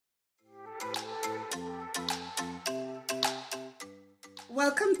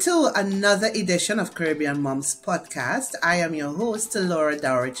Welcome to another edition of Caribbean Moms Podcast. I am your host, Laura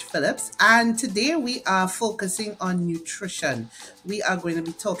Dowrich-Phillips, and today we are focusing on nutrition. We are going to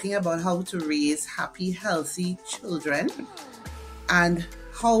be talking about how to raise happy, healthy children and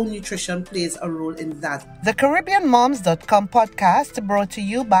how nutrition plays a role in that. The CaribbeanMoms.com podcast brought to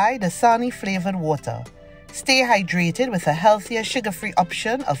you by the Sunny Flavored Water. Stay hydrated with a healthier, sugar-free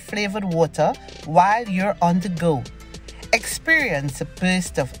option of flavored water while you're on the go. Experience a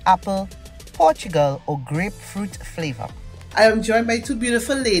burst of apple, Portugal, or grapefruit flavor. I am joined by two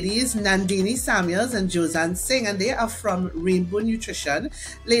beautiful ladies, Nandani Samuels and Josanne Singh, and they are from Rainbow Nutrition.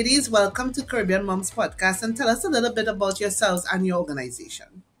 Ladies, welcome to Caribbean Moms Podcast, and tell us a little bit about yourselves and your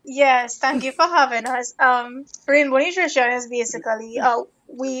organization. Yes, thank you for having us. Rainbow Nutrition is basically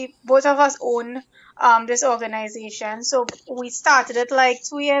we both of us own this organization. So we started it like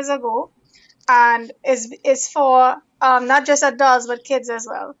 2 years ago, and is for not just adults but kids as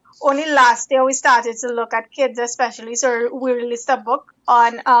well. Only last year we started to look at kids especially, so we released a book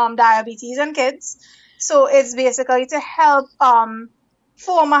on diabetes and kids. So it's basically to help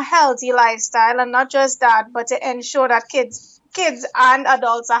form a healthy lifestyle, and not just that, but to ensure that kids and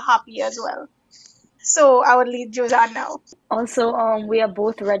adults are happy as well. So I would leave Josanne now. Also, we are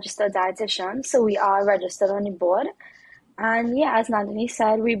both registered dietitians, so we are registered on the board. And yeah, as Nandani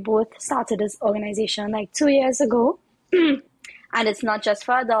said, we both started this organization like 2 years ago. And it's not just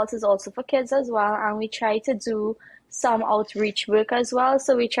for adults, it's also for kids as well. And we try to do some outreach work as well.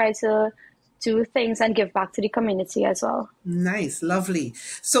 So we try to do things and give back to the community as well. Nice, lovely.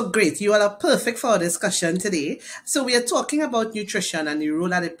 So great. You all are perfect for our discussion today. So we are talking about nutrition and the role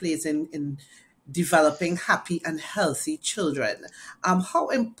that it plays in developing happy and healthy children. How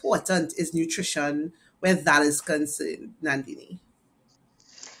important is nutrition where that is concerned, Nandini?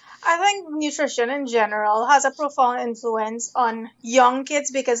 I think nutrition in general has a profound influence on young kids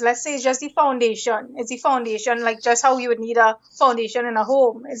because let's say it's just the foundation. It's the foundation, like just how you would need a foundation in a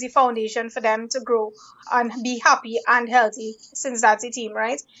home. It's the foundation for them to grow and be happy and healthy, since that's the team,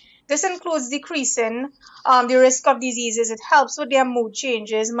 right? This includes decreasing the risk of diseases. It helps with their mood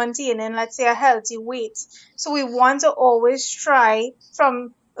changes, maintaining, let's say, a healthy weight. So we want to always try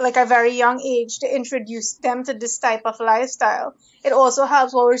from like a very young age to introduce them to this type of lifestyle. It also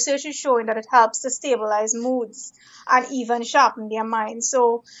helps, well, research is showing that it helps to stabilize moods and even sharpen their minds.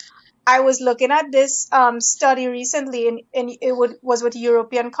 So I was looking at this study recently, and was with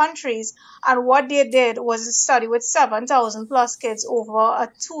European countries. And what they did was a study with 7,000 plus kids over a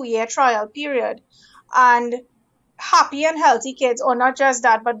 2-year trial period. And happy and healthy kids, or not just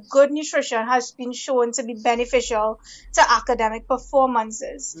that, but good nutrition has been shown to be beneficial to academic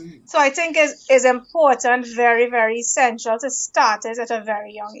performances. So I think is important, very, very essential to start it at a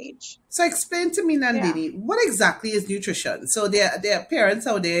very young age. So explain to me, Nandini, what exactly is nutrition? So there are parents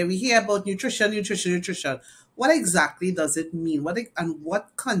out there, we hear about nutrition. What exactly does it mean?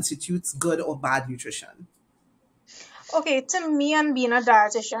 What constitutes good or bad nutrition? Okay, to me, and being a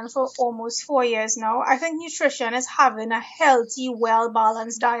dietitian for almost 4 years now, I think nutrition is having a healthy,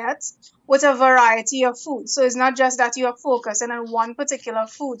 well-balanced diet with a variety of foods. So it's not just that you are focusing on one particular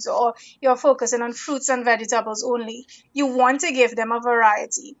foods or you're focusing on fruits and vegetables only. You want to give them a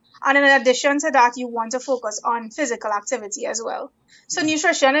variety. And in addition to that, you want to focus on physical activity as well. So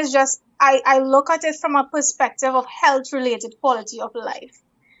nutrition is just, I look at it from a perspective of health-related quality of life.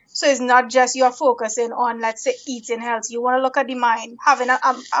 So it's not just you're focusing on, let's say, eating healthy. You want to look at the mind, having a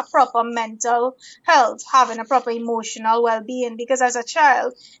proper mental health, having a proper emotional well-being. Because as a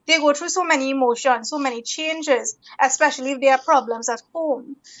child, they go through so many emotions, so many changes, especially if there are problems at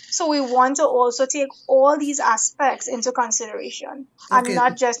home. So we want to also take all these aspects into consideration and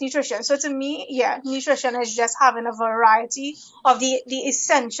not just nutrition. So to me, yeah, nutrition is just having a variety of the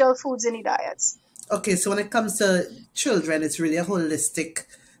essential foods in the diets. Okay, so when it comes to children, it's really a holistic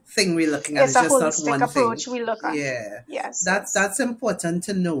thing we're looking at. It's a holistic approach we look at. Yeah. Yes. That's important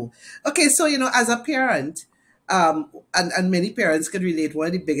to know. Okay, so as a parent, and many parents can relate, one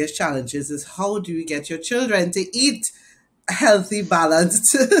of the biggest challenges is how do you get your children to eat healthy,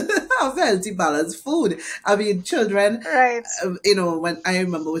 balanced food. I mean, children, right. When I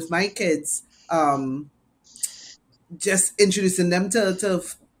remember with my kids, just introducing them to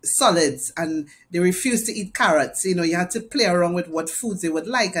solids, and they refused to eat carrots. You had to play around with what foods they would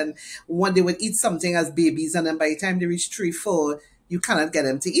like, and when they would eat something as babies, and then by the time they reach 3, 4, you cannot get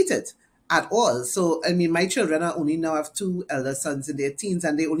them to eat it at all. So I mean, my children are only now have 2 elder sons in their teens,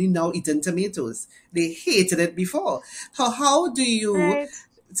 and they only now eating tomatoes. They hated it before. So how do you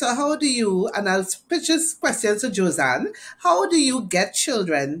and I'll pitch this question to Josanne, how do you get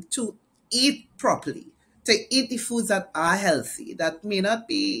children to eat properly, to eat the foods that are healthy, that may not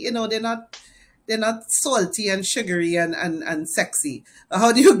be, they're not salty and sugary and sexy.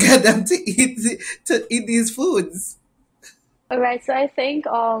 How do you get them to eat these foods? All right, so I think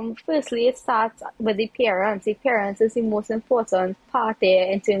firstly it starts with the parents. The parents is the most important part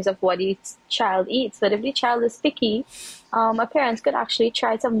there in terms of what each child eats. But if the child is picky, a parent could actually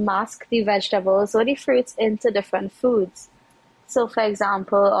try to mask the vegetables or the fruits into different foods. So, for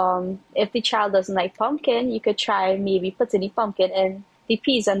example, if the child doesn't like pumpkin, you could try maybe putting the pumpkin in the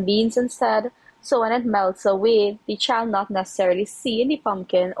peas and beans instead. So when it melts away, the child not necessarily seeing the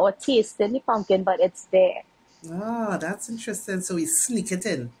pumpkin or tasting the pumpkin, but it's there. Ah, that's interesting. So we sneak it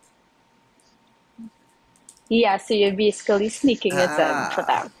in. Yeah, so you're basically sneaking it in for Ah,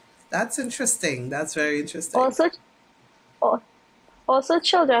 them. that's interesting. That's very interesting. Also, al- also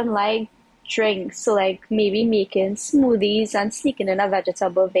children like drinks, so like maybe making smoothies and sneaking in a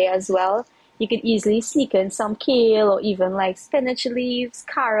vegetable there as well. You could easily sneak in some kale or even like spinach leaves,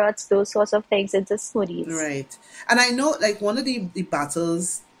 carrots, those sorts of things into smoothies. Right. And I know like one of the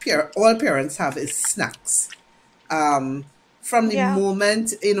battles all parents have is snacks. um, from the Yeah.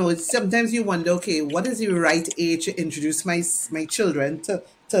 moment, sometimes you wonder, okay, what is the right age to introduce my children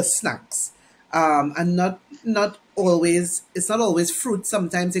to snacks? And not always, it's not always fruit.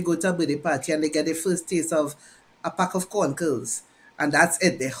 Sometimes they go to a birthday party and they get their first taste of a pack of corn kernels, and that's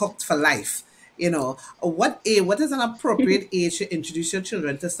it. They're hooked for life. What is an appropriate age to introduce your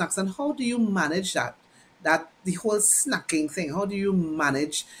children to snacks, and how do you manage that the whole snacking thing? How do you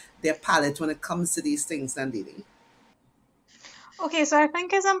manage their palate when it comes to these things, Nandini? Okay, so I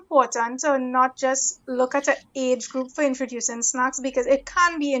think it's important to not just look at an age group for introducing snacks because it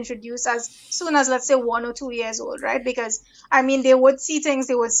can be introduced as soon as, let's say, 1 or 2 years old, right? Because I mean, they would see things,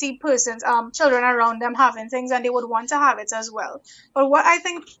 they would see persons, children around them having things, and they would want to have it as well. But what I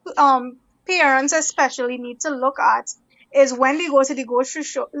think parents especially need to look at is when they go to the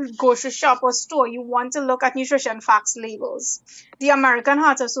grocery shop or store, you want to look at nutrition facts labels. The American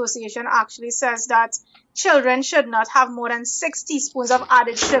Heart Association actually says that children should not have more than 6 teaspoons of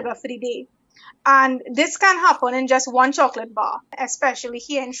added sugar for the day. And this can happen in just one chocolate bar, especially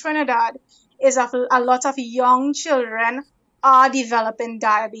here in Trinidad, is a lot of young children are developing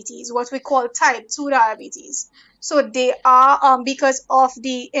diabetes, what we call type 2 diabetes. So they are, because of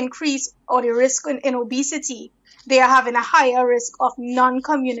the increase or the risk in obesity, they are having a higher risk of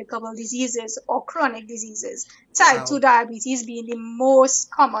non-communicable diseases or chronic diseases, type 2 Wow. diabetes being the most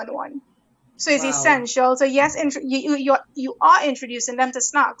common one. So it's Wow. essential. So yes, you are introducing them to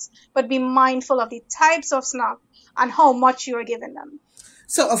snacks, but be mindful of the types of snack and how much you are giving them.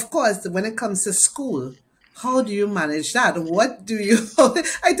 So, of course, when it comes to school, how do you manage that? What do you,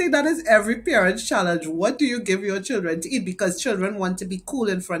 I think that is every parent's challenge. What do you give your children to eat? Because children want to be cool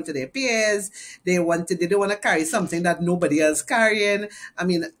in front of their peers. They don't want to carry something that nobody else carrying. I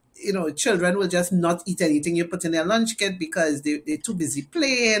mean, children will just not eat anything you put in their lunch kit because they're too busy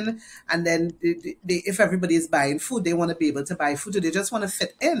playing. And then if everybody is buying food, they want to be able to buy food. They just want to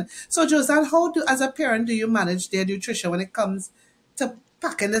fit in. So, Josanne, as a parent, do you manage their nutrition when it comes to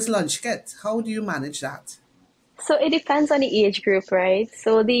packing this lunch kit? How do you manage that? So it depends on the age group, right?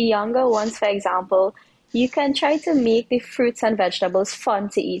 So the younger ones, for example, you can try to make the fruits and vegetables fun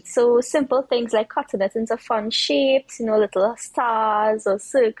to eat. So simple things like cutting it into fun shapes, little stars or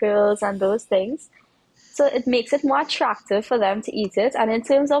circles and those things. So it makes it more attractive for them to eat it. And in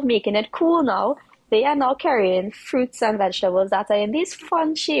terms of making it cool now, they are now carrying fruits and vegetables that are in these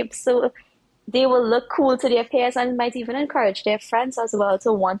fun shapes. So they will look cool to their peers and might even encourage their friends as well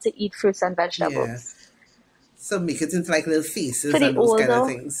to want to eat fruits and Yeah. vegetables. So make it into like little For faces the and those kind of older,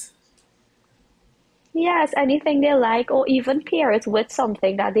 things. yes, anything they like, or even pair it with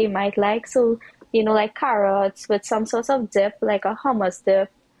something that they might like. So, like carrots with some sort of dip, like a hummus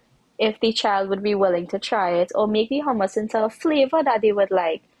dip, if the child would be willing to try it, or make the hummus into a flavor that they would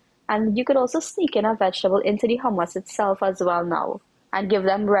like. And you could also sneak in a vegetable into the hummus itself as well now, and give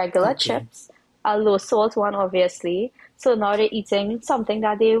them regular Okay. chips, a low salt one, obviously. So now they're eating something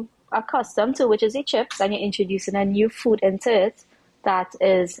that they are accustomed to, which is the chips, and you're introducing a new food into it that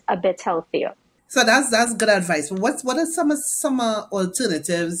is a bit healthier. So that's good advice. But what are some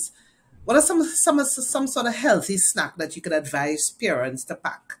alternatives? What are some sort of healthy snack that you could advise parents to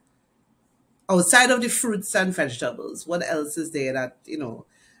pack outside of the fruits and vegetables? What else is there that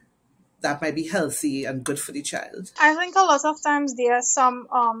that might be healthy and good for the child? I think a lot of times there are some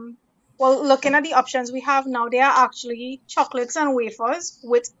well, looking at the options we have now, there are actually chocolates and wafers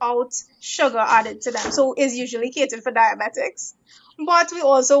without sugar added to them. So it's usually catered for diabetics. But we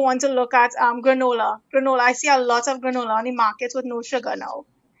also want to look at granola. Granola, I see a lot of granola on the market with no sugar now.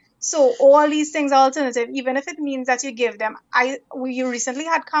 So all these things are alternative, even if it means that you give them. We recently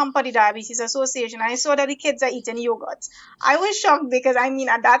had camp at the Diabetes Association. I saw that the kids are eating yogurt. I was shocked because I mean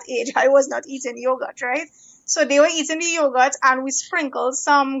at that age I was not eating yogurt, right? So they were eating the yogurt and we sprinkled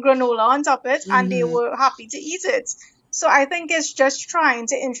some granola on top of it and they Mm-hmm. were happy to eat it. So I think it's just trying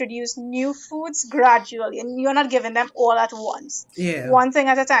to introduce new foods gradually and you're not giving them all at once. Yeah. One thing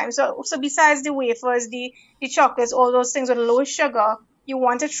at a time. So besides the wafers, the chocolates, all those things with low sugar, you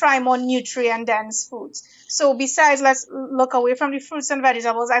want to try more nutrient dense foods. So besides, let's look away from the fruits and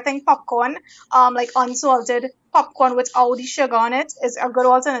vegetables. I think popcorn, like unsalted popcorn without the sugar on it is a good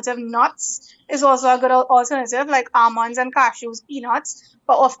alternative. Nuts is also a good alternative, like almonds and cashews, peanuts,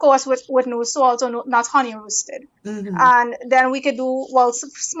 but of course with no salt or no, not honey roasted. Mm-hmm. And then we could do, well,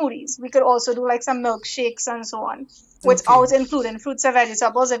 smoothies. We could also do like some milkshakes and so on, Okay. without including fruits or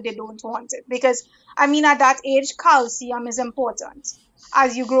vegetables if they don't want it. Because, I mean, at that age, calcium is important.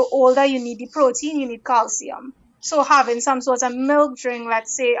 As you grow older, you need the protein, you need calcium. So having some sort of milk drink,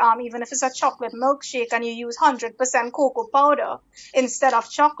 let's say, even if it's a chocolate milkshake and you use 100% cocoa powder instead of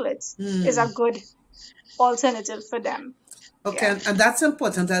chocolate, is a Mm. good alternative for them. Okay, Yeah. and that's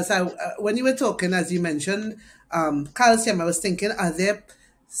important. As when you were talking, as you mentioned, calcium, I was thinking, are there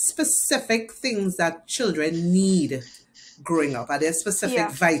specific things that children need growing up? Are there specific Yeah.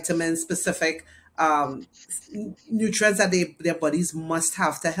 vitamins, specific nutrients that their bodies must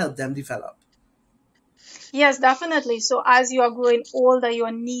have to help them develop? Yes, definitely. So as you are growing older,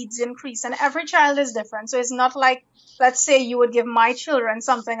 your needs increase, and every child is different. So it's not like, let's say, you would give my children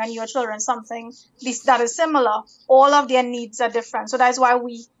something and your children something this that is similar. All of their needs are different. So that's why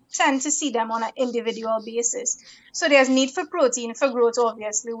we tend to see them on an individual basis. So there's need for protein for growth,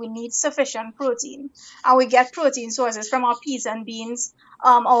 obviously. We need sufficient protein. And we get protein sources from our peas and beans,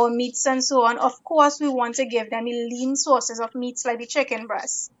 our meats and so on. Of course, we want to give them lean sources of meats like the chicken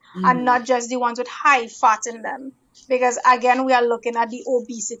breast and Mm-hmm. not just the ones with high fat in them. Because again, we are looking at the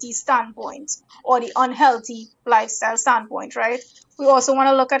obesity standpoint or the unhealthy lifestyle standpoint, right? We also want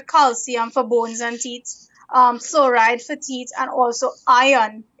to look at calcium for bones and teeth, fluoride for teeth, and also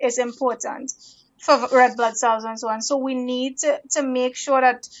iron is important for red blood cells and so on. So we need to make sure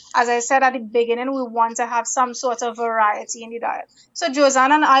that, as I said at the beginning, we want to have some sort of variety in the diet. So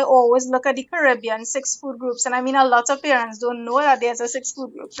Josanne and I always look at the Caribbean six food groups, and I mean a lot of parents don't know that there's a six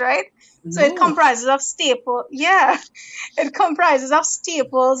food groups, right? So it No. comprises of yeah, it comprises of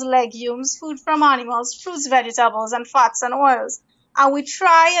staples, legumes, food from animals, fruits, vegetables, and fats and oils. And we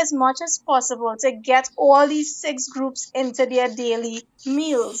try as much as possible to get all these six groups into their daily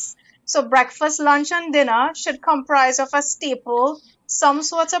meals. So breakfast, lunch, and dinner should comprise of a staple, some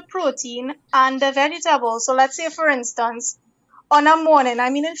sort of protein, and a vegetable. So let's say, for instance, on a morning, I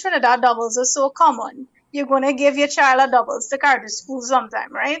mean, in Trinidad, doubles are so common. You're going to give your child a doubles to carry to school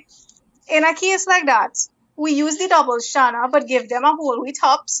sometime, right? In a case like that, we use the doubles, Shana, but give them a whole wheat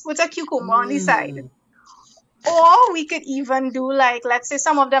hops with a cucumber on the side. Mm. Or we could even do, like, let's say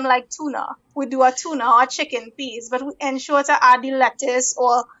some of them like tuna. We do a tuna or chicken peas, but we ensure to add the lettuce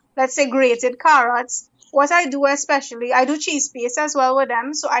or, let's say, grated carrots. What I do especially, I do cheese paste as well with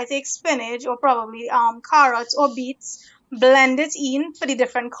them. So I take spinach or probably carrots or beets, blend it in for the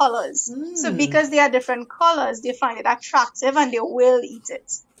different colors. So Mm. because they are different colors, they find it attractive and they will eat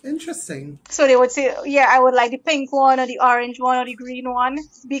it. Interesting. So they would say, yeah, I would like the pink one or the orange one or the green one.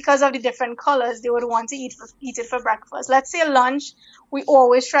 Because of the different colors, they would want to eat it for breakfast. Let's say lunch, we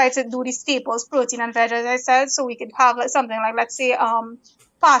always try to do the staples, protein and veg, as I said. So we could have something like, let's say,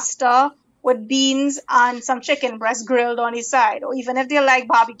 pasta with beans and some chicken breast grilled on the side, or even if they like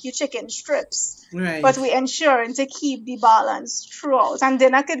barbecue chicken strips. But Right. we ensure to keep the balance throughout. And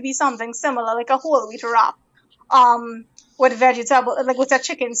dinner could be something similar, like a whole wheat wrap. Um, with vegetable, like with a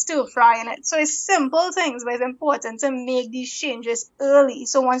chicken stir fry in it. So it's simple things, but it's important to make these changes early.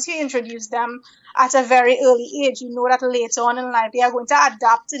 So once you introduce them at a very early age, you know that later on in life they are going to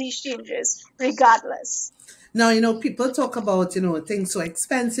adapt to these changes regardless. Now, people talk about, things so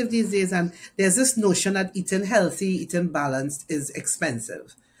expensive these days, and there's this notion that eating healthy, eating balanced is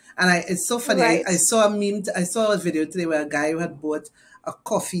expensive. And it's so funny. Right, I saw a meme, I saw a video today where a guy who had bought a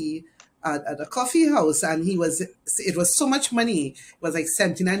coffee at a coffee house, and it was so much money. It was like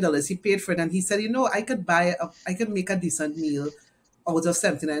 $79. He paid for it, and he said, I could make a decent meal out of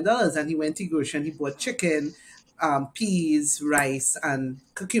 $79. And he went to grocery and he bought chicken, peas, rice, and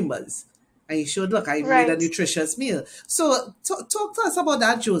cucumbers. And he showed, look, I made a right. nutritious meal. So talk to us about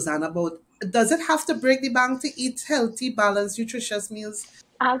that, Josanne, about does it have to break the bank to eat healthy, balanced, nutritious meals?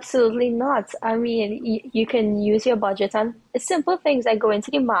 Absolutely not. I mean, you can use your budget on simple things like going to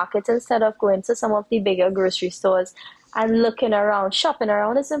the market instead of going to some of the bigger grocery stores And looking around, shopping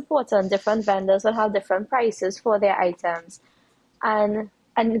around is important. Different vendors will have different prices for their items. And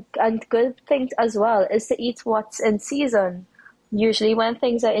good thing as well is to eat what's in season. Usually when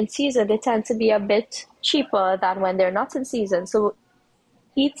things are in season, they tend to be a bit cheaper than when they're not in season. So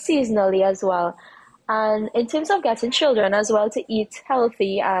eat seasonally as well. And in terms of getting children as well to eat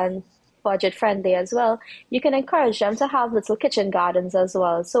healthy and budget friendly as well, you can encourage them to have little kitchen gardens as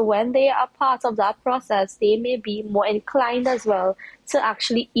well. So when they are part of that process, they may be more inclined as well to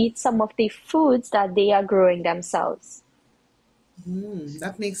actually eat some of the foods that they are growing themselves.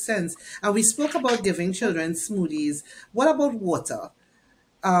 That makes sense. And we spoke about giving children smoothies. What about water?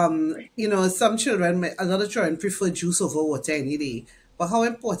 Some children, a lot of children prefer juice over water any day. But how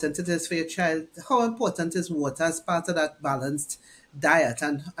important it is for your child? How important is water as part of that balanced diet,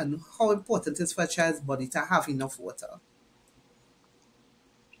 and how important is for a child's body to have enough water?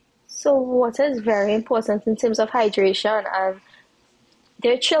 So water is very important in terms of hydration, and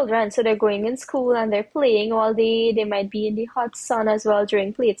they're children, so they're going in school and they're playing all day. They might be in the hot sun as well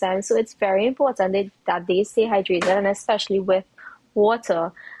during playtime. So it's very important that they stay hydrated, and especially with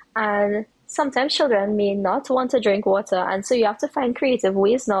water. And sometimes children may not want to drink water, and so you have to find creative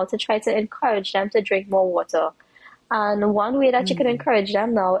ways now to try to encourage them to drink more water. And one way that you can encourage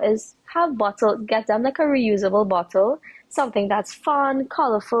them now is get them like a reusable bottle, something that's fun,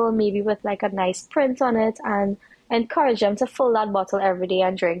 colorful, maybe with like a nice print on it, and encourage them to fill that bottle every day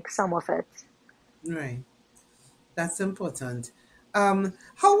and drink some of it. Right. That's important.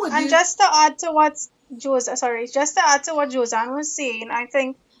 How would And you? just to add to what just to add to what Josanne was saying, I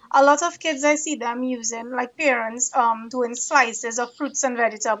think a lot of kids I see them using, like parents, doing slices of fruits and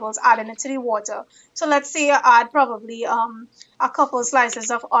vegetables, adding it to the water. So let's say you add probably a couple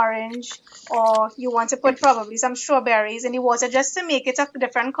slices of orange, or you want to put probably some strawberries in the water just to make it a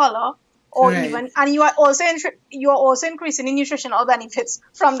different color, or Right. even, and you are also increasing the nutritional benefits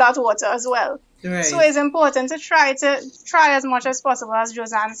from that water as well. So Right. it's important to try as much as possible, as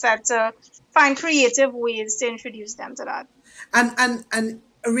Josanne said, to find creative ways to introduce them to that. And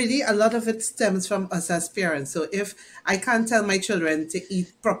really, a lot of it stems from us as parents. So if I can't tell my children to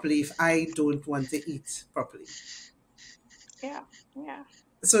eat properly if I don't want to eat properly, Yeah, yeah.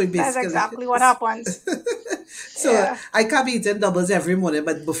 so it That's basically, exactly what happens. so Yeah, I can't be eating doubles every morning,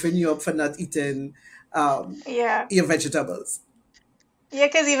 but buffing you up for not eating yeah. your vegetables. Yeah,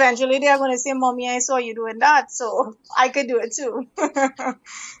 because eventually they are going to say, Mommy, I saw you doing that, so I could do it too.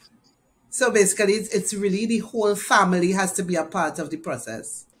 So basically, it's really the whole family has to be a part of the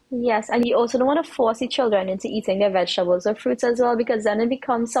process. Yes, and you also don't want to force the children into eating their vegetables or fruits as well, because then it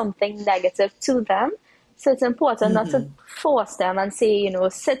becomes something negative to them. So it's important not to force them and say,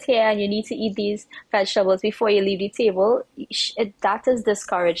 sit here and you need to eat these vegetables before you leave the table. That is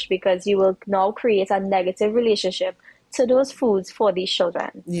discouraged, because you will now create a negative relationship to those foods for these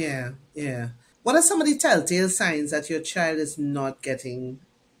children. Yeah, yeah. What are some of the telltale signs that your child is not getting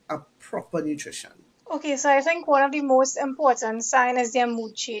a proper nutrition? Okay, so I think one of the most important sign is their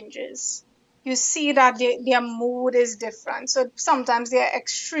mood changes. You see that their mood is different. So sometimes they are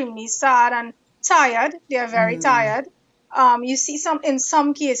extremely sad and tired. They are very tired. You see in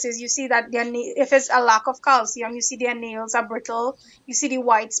some cases, you see that if it's a lack of calcium, you see their nails are brittle. You see the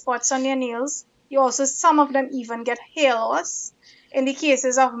white spots on their nails. You also, some of them even get hair loss. In the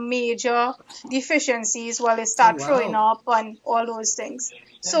cases of major deficiencies, well, they Oh, start throwing wow. up and all those things.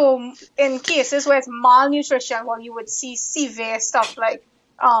 So in cases where it's malnutrition, well, you would see severe stuff like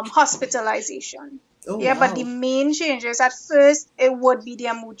hospitalization. Oh, Yeah, but the wow. main changes at first, it would be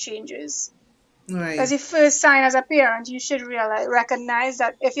their mood changes. Because Right. the first sign as a parent, you should recognize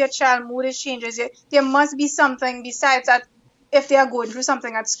that if your child mood is changes, there must be something besides that. If they are going through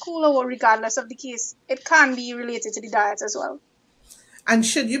something at school, or regardless of the case, it can be related to the diet as well. And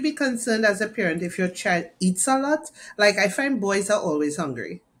should you be concerned as a parent if your child eats a lot? Like, I find boys are always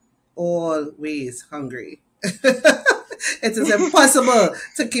hungry. Always hungry. It is impossible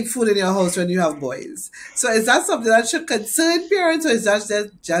to keep food in your house when you have boys. So is that something that should concern parents, or is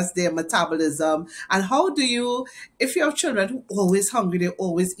that just their metabolism? And how do you, if you have children who are always hungry, they're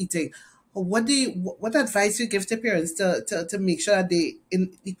always eating, what advice you give to parents to make sure that they,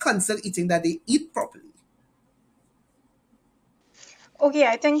 in the constant eating, that they eat properly? Okay,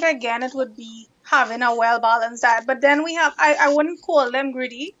 I think again it would be having a well balanced diet. But then I wouldn't call them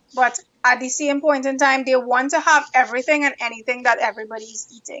greedy, but at the same point in time, they want to have everything and anything that everybody is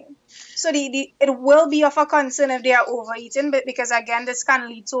eating. So it will be of a concern if they are overeating, but because again, this can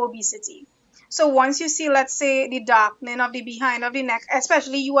lead to obesity. So once you see, let's say, the darkening of the behind of the neck,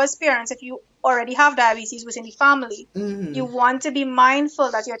 especially you as parents, if you already have diabetes within the family. You want to be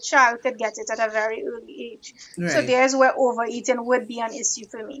mindful that your child could get it at a very early age. So Right. there's where overeating would be an issue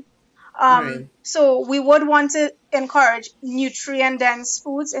for me. Right. So we would want to encourage nutrient dense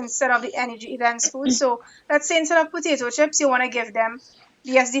foods instead of the energy dense foods. So let's say instead of potato chips, you want to give them,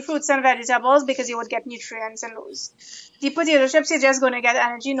 yes, the fruits and vegetables because you would get nutrients in those. The potato chips, you're just going to get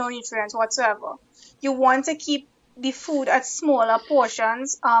energy, no nutrients whatsoever. You want to keep the food at smaller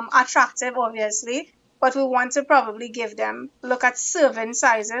portions, attractive, obviously, but we want to probably give them, look at serving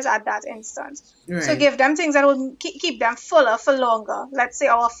sizes at that instance. So Right. give them things that will keep them fuller for longer. Let's say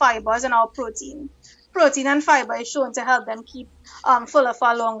our fibers and our protein. Protein and fiber is shown to help them keep fuller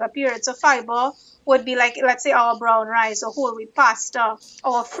for a longer period. So fiber would be like, let's say, our brown rice or whole wheat pasta.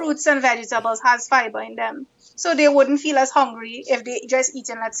 Our fruits and vegetables has fiber in them. So they wouldn't feel as hungry if they just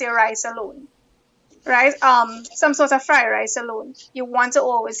eating, let's say, rice alone, right? Some sort of fried rice alone. You want to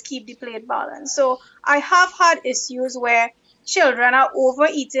always keep the plate balanced. So I have had issues where children are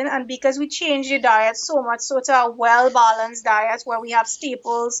overeating, and because we change the diet so much so to a well balanced diet where we have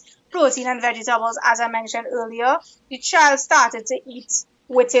staples, protein, and vegetables, as I mentioned earlier, the child started to eat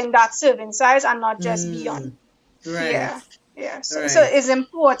within that serving size and not just beyond. Right. Yeah. Yeah, so Right. it's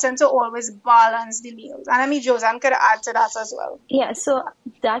important to always balance the meals. And I mean, Josanne could add to that as well. Yeah, so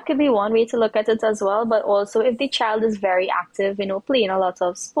that could be one way to look at it as well. But also, if the child is very active, playing a lot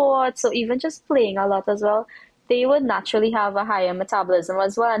of sports or even just playing a lot as well, they would naturally have a higher metabolism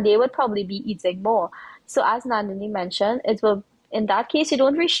as well, and they would probably be eating more. So, as Nandini mentioned, it will, in that case, you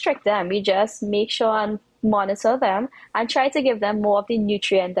don't restrict them. You just make sure and monitor them and try to give them more of the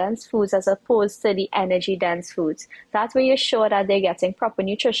nutrient dense foods as opposed to the energy dense foods. That way, you're sure that they're getting proper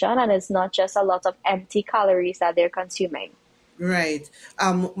nutrition and it's not just a lot of empty calories that they're consuming. Right.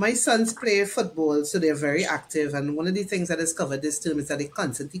 My sons play football, so they're very active. And one of the things I discovered this term is that they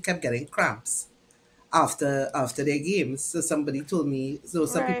constantly kept getting cramps after their games. So somebody told me, so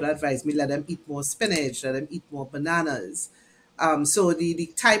some Right. people advised me let them eat more spinach, let them eat more bananas. So the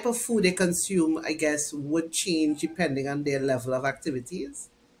type of food they consume, I guess, would change depending on their level of activities.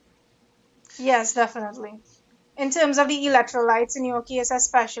 Yes, definitely. In terms of the electrolytes in your case,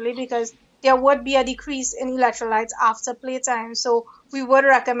 especially because there would be a decrease in electrolytes after playtime. So we would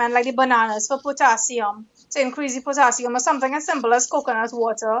recommend like the bananas for potassium to increase the potassium or something as simple as coconut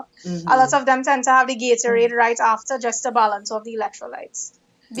water. A lot of them tend to have the Gatorade right after just to balance of the electrolytes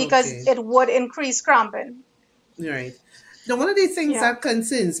because Okay. it would increase cramping. Right. Now, one of the things Yeah. that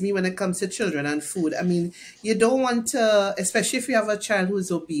concerns me when it comes to children and food, I mean, you don't want to, especially if you have a child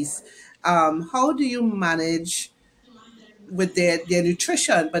who's obese, how do you manage with their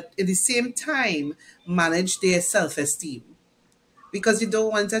nutrition, but at the same time, manage their self esteem? Because you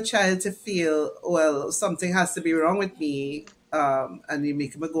don't want a child to feel, well, something has to be wrong with me, and you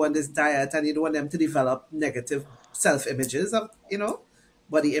make them go on this diet, and you don't want them to develop negative self images of,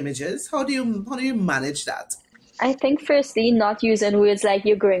 body images. How do you manage that? I think firstly, not using words like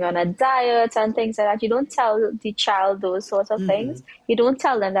you're going on a diet and things like that. You don't tell the child those sorts of things. You don't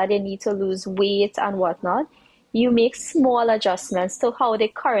tell them that they need to lose weight and whatnot. You make small adjustments to how they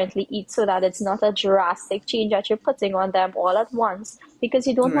currently eat so that it's not a drastic change that you're putting on them all at once because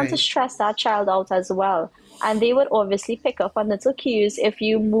you don't want to Right. stress that child out as well. And they would obviously pick up on little cues if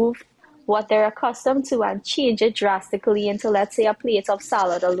you move what they're accustomed to and change it drastically into, let's say, a plate of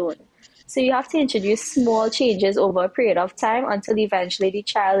salad alone. So you have to introduce small changes over a period of time until eventually the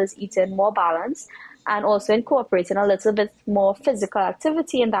child is eating more balanced and also incorporating a little bit more physical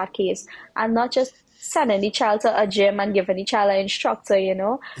activity in that case and not just sending the child to a gym and giving the child an instructor.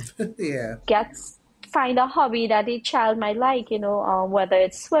 Yeah. Get find a hobby that the child might like, whether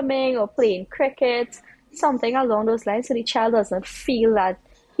it's swimming or playing cricket, something along those lines so the child doesn't feel that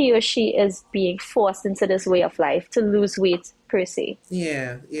he or she is being forced into this way of life to lose weight per se.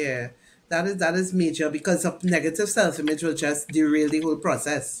 Yeah, yeah. That is major because of negative self image will just derail the whole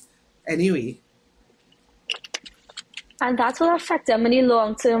process. Anyway. And that will affect them in the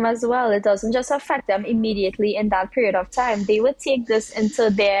long term as well. It doesn't just affect them immediately in that period of time. They would take this into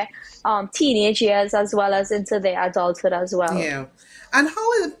their teenage years as well as into their adulthood as well. Yeah. And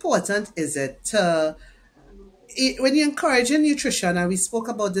how important is it to when you encourage in nutrition, and we spoke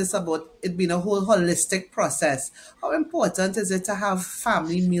about this about it being a whole holistic process, how important is it to have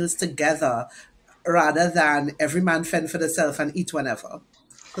family meals together rather than every man fend for themselves and eat whenever?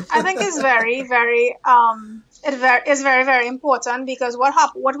 I think it's very, very, it's very, very important because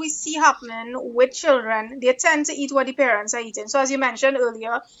what we see happening with children, they tend to eat what the parents are eating. So as you mentioned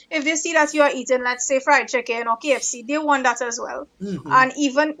earlier, if they see that you are eating, let's say, fried chicken or KFC, they want that as well. Hmm. And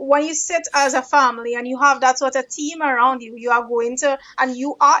even when you sit as a family and you have that sort of team around you, you are going to, and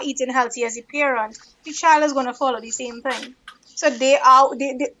you are eating healthy as a parent, the child is going to follow the same thing. So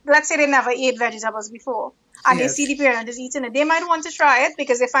let's say they never ate vegetables before and they see Yes. the parent is eating it, they might want to try it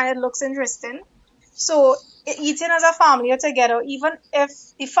because they find it looks interesting. So eating as a family or together, even if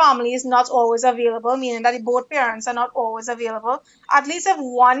the family is not always available, meaning that the both parents are not always available, at least if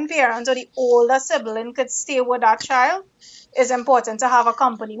one parent or the older sibling could stay with that child, it's important to have a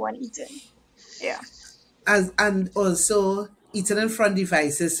company when eating. Yeah. As and also eating in front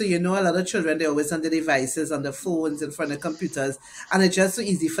devices. So you know a lot of children they're always on the devices, on the phones, in front of computers, and it's just so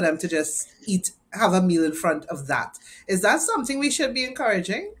easy for them to just eat, have a meal in front of that. Is that something we should be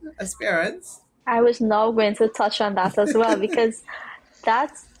encouraging as parents? I was now going to touch on that as well because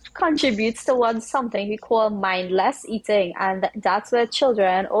that contributes towards something we call mindless eating, and that's where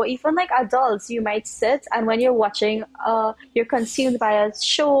children or even like adults you might sit and when you're watching you're consumed by a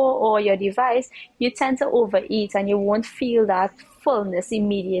show or your device, you tend to overeat and you won't feel that fullness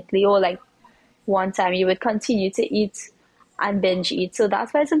immediately, or like one time you would continue to eat and binge eat. So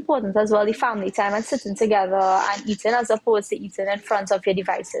that's why it's important as well, the family time and sitting together and eating as opposed to eating in front of your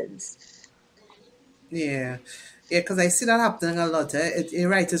devices. Yeah. Yeah, because I see that happening a lot. You're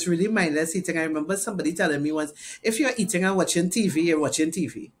right, it's really mindless eating. I remember somebody telling me once, if you're eating and watching TV, you're watching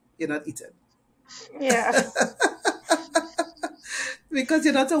TV. You're not eating. Yeah. Because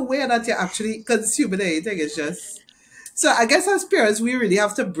you're not aware that you're actually consuming anything. It's just so I guess as parents we really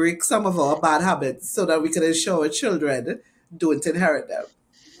have to break some of our bad habits so that we can ensure our children don't inherit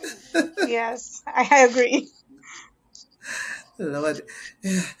them. Yes, I agree. Lord.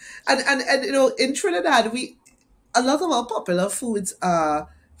 And you know, in Trinidad we a lot of our popular foods are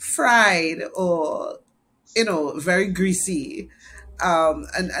fried or you know very greasy.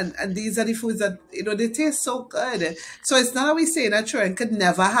 And these are the foods that you know they taste so good. So it's not that we say that children could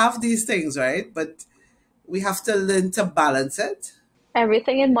never have these things, right? But we have to learn to balance it.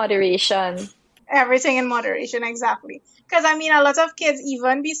 Everything in moderation. Everything in moderation, exactly. Because I mean, a lot of kids,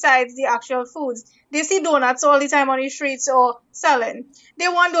 even besides the actual foods, they see donuts all the time on the streets or selling. They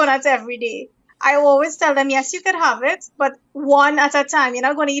want donuts every day. I always tell them, yes, you could have it, but one at a time. You're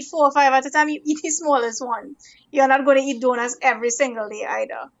not going to eat four or five at a time. You eat the smallest one. You're not going to eat donuts every single day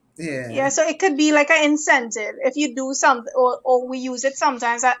either. Yeah. Yeah, so it could be like an incentive if you do something, or we use it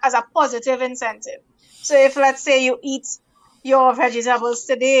sometimes as a positive incentive. So if let's say you eat your vegetables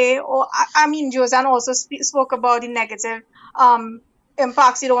today, or I mean, Josanne also spoke about the negative um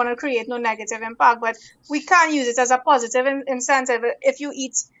impacts. You don't want to create no negative impact, but we can use it as a positive incentive. If you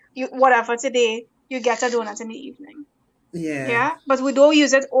eat whatever today, you get a donut in the evening. Yeah. Yeah, but we don't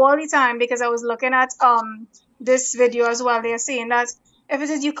use it all the time because I was looking at this video as well. They're saying that if it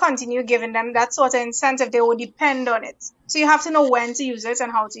is you continue giving them that sort of incentive, they will depend on it. So you have to know when to use it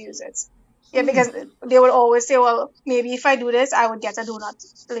and how to use it. Yeah, because they will always say, well, maybe if I do this, I would get a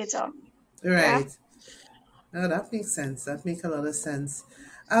donut later. Yeah. Right. Oh, that makes sense. That makes a lot of sense.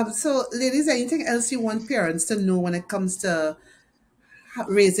 So, ladies, anything else you want parents to know when it comes to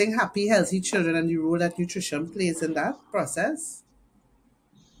raising happy, healthy children and the role that nutrition plays in that process?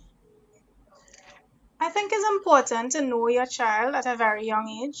 I think it's important to know your child at a very young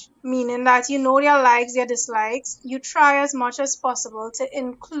age, meaning that you know their likes, their dislikes. You try as much as possible to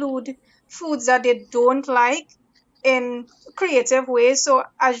include foods that they don't like in creative ways. So,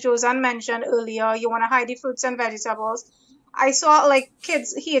 as Josanne mentioned earlier, you want to hide the fruits and vegetables. I saw like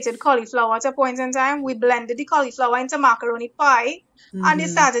kids hated cauliflower at a point in time. We blended the cauliflower into macaroni pie and they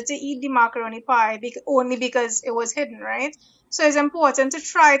Mm-hmm. started to eat the macaroni pie only because it was hidden, right? So it's important to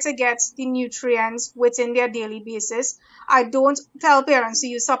try to get the nutrients within their daily basis. I don't tell parents to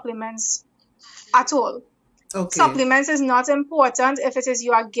use supplements at all. Okay. Supplements is not important if it is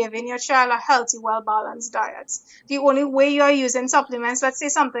you are giving your child a healthy, well balanced diet. The only way you are using supplements, let's say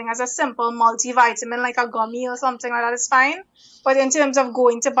something as a simple multivitamin like a gummy or something like that is fine. But in terms of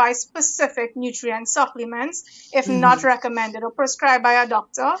going to buy specific nutrient supplements, if not Mm-hmm. recommended or prescribed by a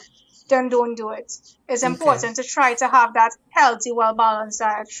doctor, then don't do it. It's Okay. important to try to have that healthy, well balanced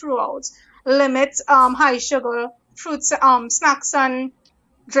diet throughout. Limit high sugar fruits, snacks and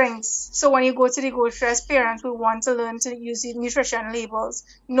drinks. So when you go to the grocery as parents, we want to learn to use the nutrition labels,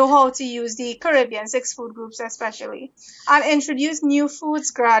 know how to use the Caribbean six food groups especially, and introduce new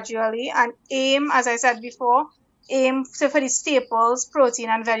foods gradually and aim, as I said before, aim for the staples, protein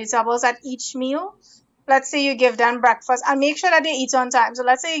and vegetables at each meal. let's say you give them breakfast and make sure that they eat on time. So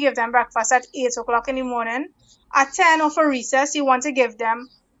let's say you give them breakfast at 8 o'clock in the morning. At 10 or for recess, you want to give them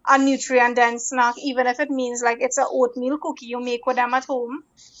a nutrient dense snack, even if it means like it's a oatmeal cookie you make with them at home.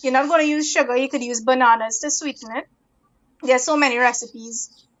 You're not going to use sugar, you could use bananas to sweeten it. There's so many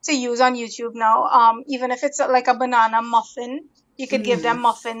recipes to use on YouTube now. Even if it's like a banana muffin, you could give them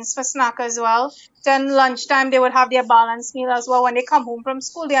muffins for snack as well. Then lunchtime, they would have their balanced meal as well. When they come home from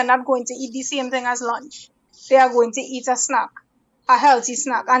school, they are not going to eat the same thing as lunch. They are going to eat a snack, a healthy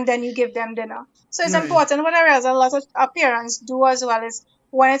snack, and then you give them dinner. So it's Right. important. What I realize a lot of parents do as well is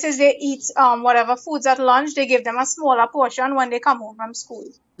when it is they eat whatever foods at lunch, they give them a smaller portion when they come home from school.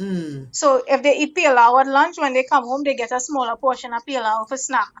 So if they eat pilau at lunch, when they come home, they get a smaller portion of pilau for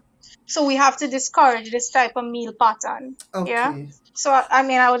snack. So we have to discourage this type of meal pattern. Yeah. Okay. So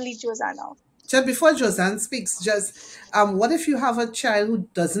I would leave Josanne now. Just before Josanne speaks, what if you have a child who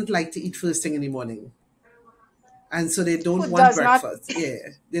doesn't like to eat first thing in the morning? And so they don't Who want does not? breakfast. Yeah.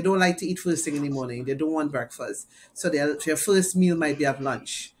 They don't like to eat first thing in the morning. They don't want breakfast. So their first meal might be at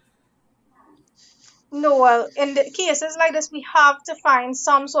lunch. No, well, in the cases like this, we have to find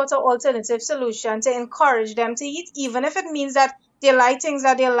some sort of alternative solution to encourage them to eat, even if it means that they like things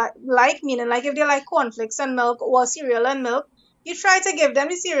that they like, meaning like if they like cornflakes and milk or cereal and milk, you try to give them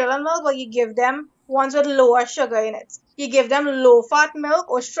the cereal and milk, but you give them ones with lower sugar in it. You give them low fat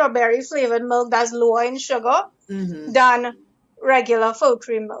milk or strawberry flavored milk that's lower in sugar than regular full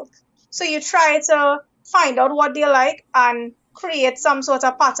cream milk. So you try to find out what they like and create some sort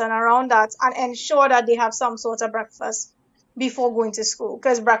of pattern around that and ensure that they have some sort of breakfast before going to school.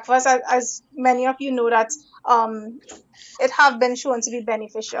 Because breakfast, as many of you know, that it have been shown to be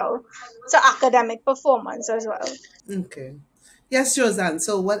beneficial to academic performance as well. Okay. Yes, Josanne.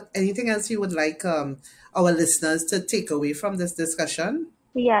 So anything else you would like our listeners to take away from this discussion?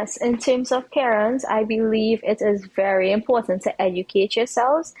 Yes, in terms of parents, I believe it is very important to educate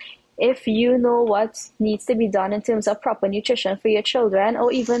yourselves. If you know what needs to be done in terms of proper nutrition for your children,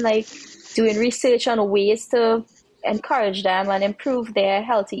 or even like doing research on ways to encourage them and improve their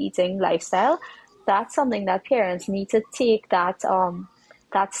healthy eating lifestyle, that's something that parents need to take that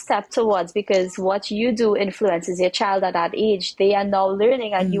step towards, because what you do influences your child at that age. They are now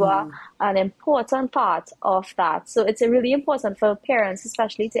learning and you are an important part of that. So it's really important for parents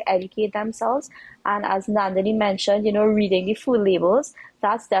especially to educate themselves. And as Nandani mentioned, reading the food labels,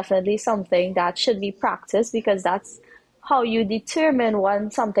 that's definitely something that should be practiced, because that's how you determine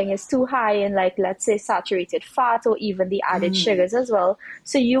when something is too high in, like, let's say saturated fat or even the added sugars as well.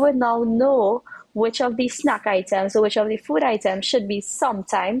 So you would now know which of the snack items or which of the food items should be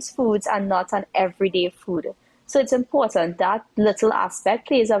sometimes foods and not an everyday food. So it's important. That little aspect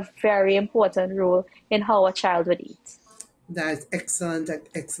plays a very important role in how a child would eat. That's excellent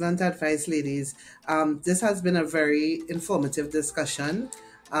advice, ladies. This has been a very informative discussion.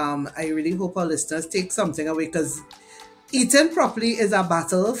 I really hope our listeners take something away, because eating properly is a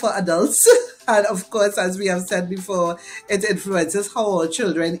battle for adults. And of course, as we have said before, it influences how our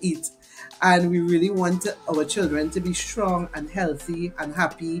children eat. And we really want our children to be strong and healthy and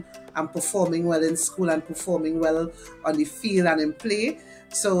happy and performing well in school and performing well on the field and in play.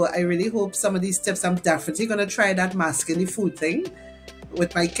 So I really hope some of these tips, I'm definitely going to try that masking the food thing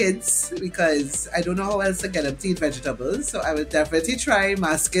with my kids, because I don't know how else to get them to eat vegetables. So I will definitely try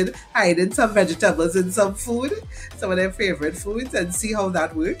masking, hiding some vegetables in some food, some of their favorite foods, and see how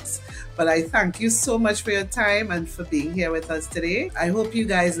that works. But I thank you so much for your time and for being here with us today. I hope you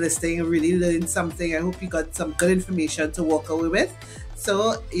guys listening really learned something. I hope you got some good information to walk away with.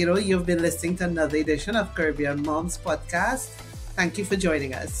 So, you've been listening to another edition of Caribbean Moms Podcast. Thank you for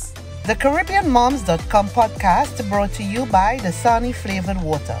joining us. The CaribbeanMoms.com podcast brought to you by the Sunny Flavored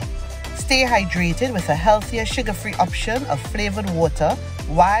Water. Stay hydrated with a healthier sugar-free option of flavored water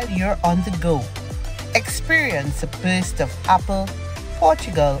while you're on the go. Experience a burst of apple,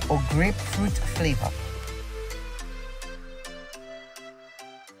 Portugal, or grapefruit flavor.